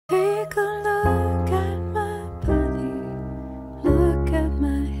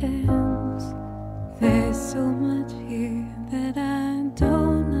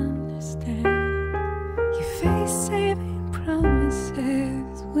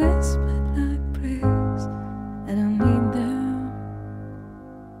whispered like prayers. I don't need them.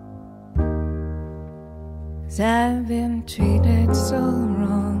 'Cause I've been treated so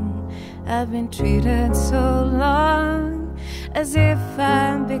wrong. I've been treated so long, as if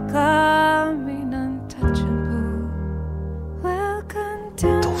I'm becoming untouchable. Well,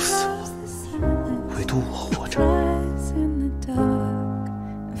 content was the silence 唯独我活着。 in the dark.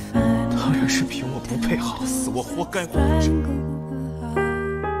 当然是凭我不配好死，我活该活着。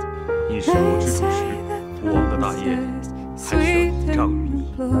你是我之主时，国王的大业还需要倚仗于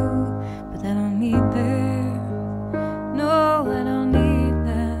你。 But I don't need them. No, I don't need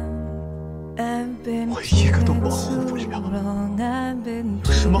them. I've been 我一个都保护不了，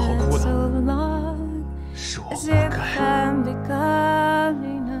有什么好哭的？是我活该。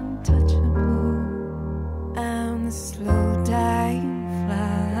 becoming untouchable. I'm the slow dying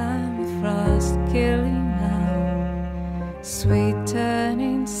fly, I'm the frost killing now, sweet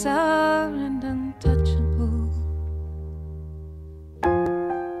turning sour and untouchable.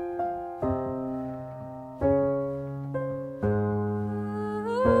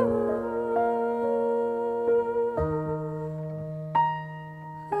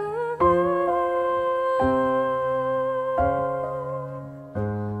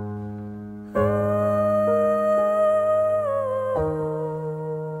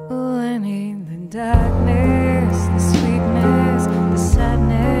 Oh, I need the darkness, the sweetness, the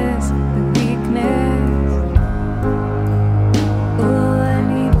sadness, the weakness. Oh, I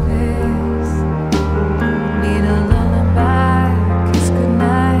need this. Need a lullaby, kiss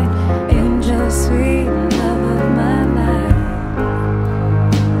goodnight, angel sweet love of my life.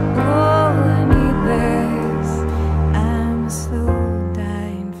 Oh, I need this. I'm a slow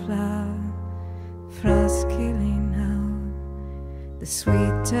dying flower, frost killing out, the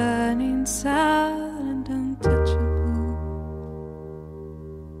sweet turning sour and untouchable.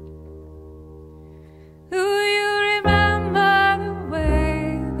 Do you remember the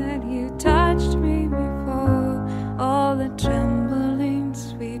way that you touched me before? All the trembling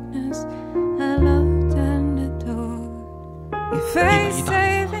sweetness I loved and adored. Your face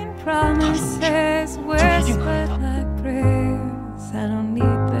saving promises whispered like prayers. I don't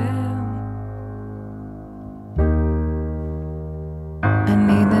need them. I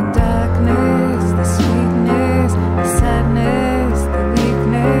need the darkness, the sweetness, the sadness, the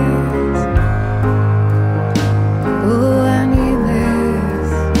weakness. Oh, I need this.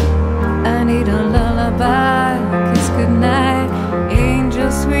 I need a lullaby, kiss goodnight,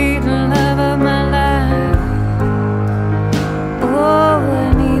 angel sweet love of my life. Oh,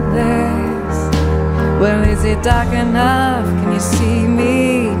 I need this. Well, is it dark enough? Can you see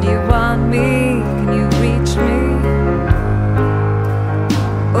me? Do you want me?